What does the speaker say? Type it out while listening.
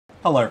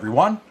Hello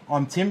everyone,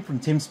 I'm Tim from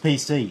Tim's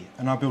PC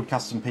and I build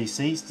custom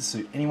PCs to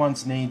suit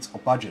anyone's needs or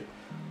budget.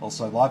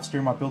 Also live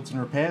stream my builds and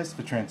repairs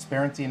for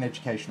transparency and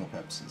educational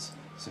purposes.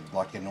 So if you'd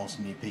like to get an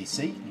awesome new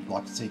PC and you'd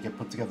like to see it get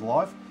put together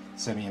live,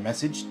 send me a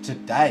message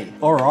today.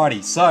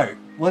 Alrighty, so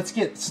let's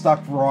get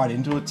stuck right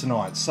into it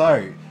tonight.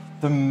 So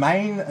the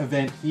main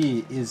event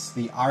here is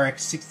the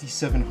RX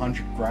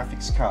 6700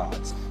 graphics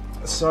cards.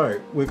 So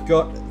we've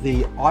got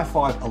the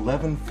i5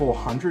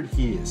 11400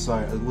 here, so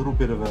a little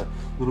bit of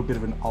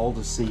an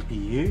older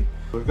CPU.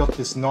 We've got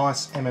this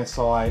nice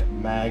MSI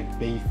Mag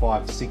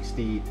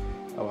B560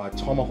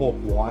 Tomahawk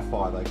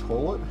Wi-Fi they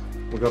call it.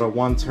 We've got a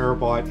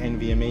 1TB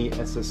NVMe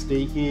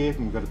SSD here,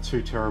 and we've got a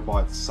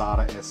 2TB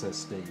SATA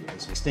SSD.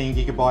 There's a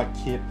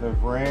 16GB kit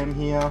of RAM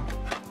here.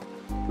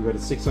 We've got a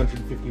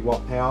 650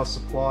 watt power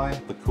supply,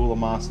 the Cooler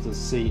Master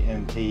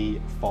CMP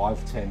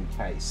 510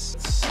 case.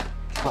 Let's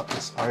cut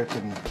this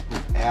open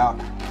without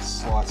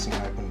slicing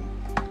open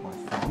my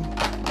thumb.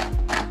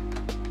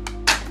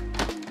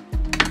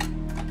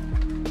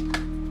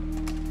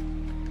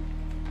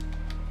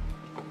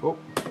 Oh.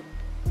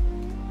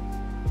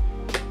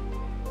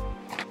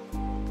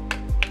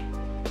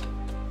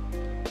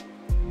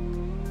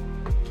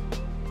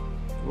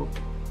 Oh.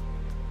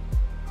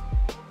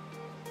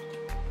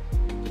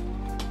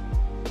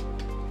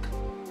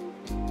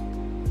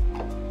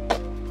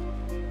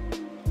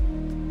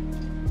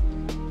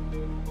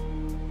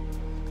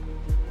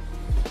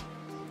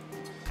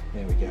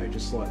 There we go,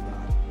 just like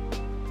that.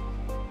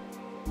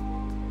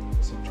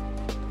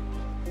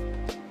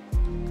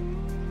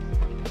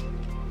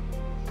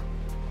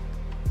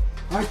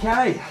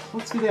 Okay,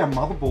 let's get our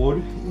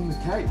motherboard in the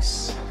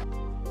case.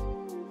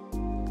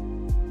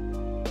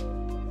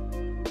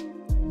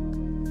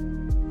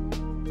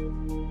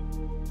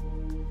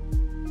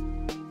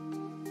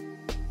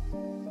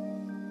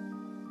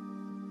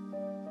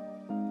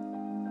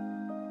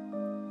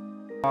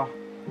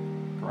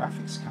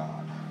 Graphics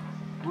card.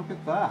 Look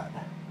at that.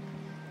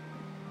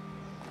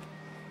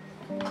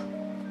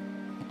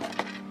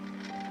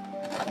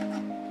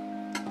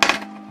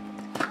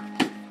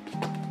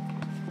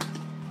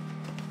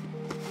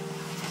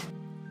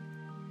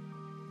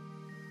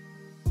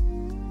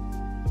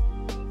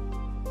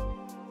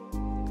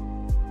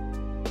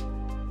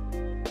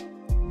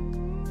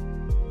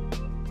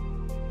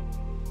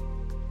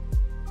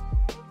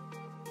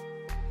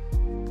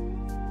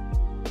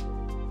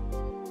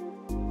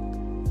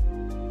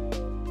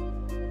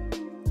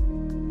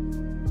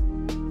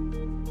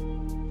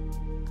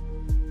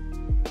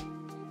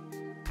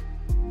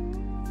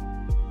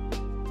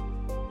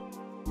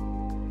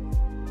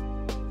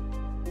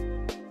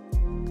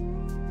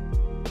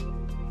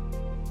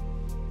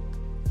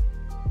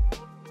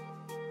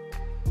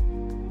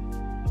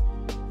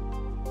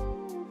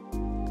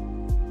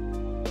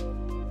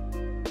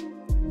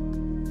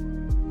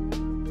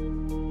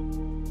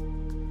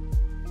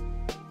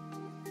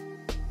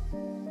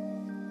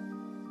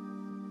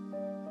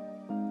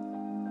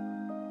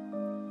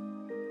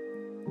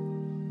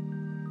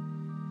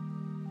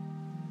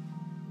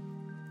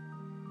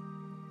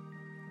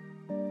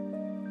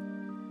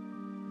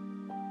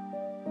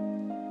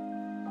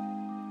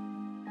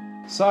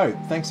 So,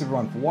 thanks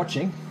everyone for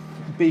watching.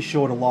 Be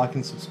sure to like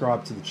and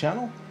subscribe to the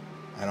channel,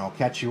 and I'll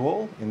catch you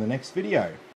all in the next video.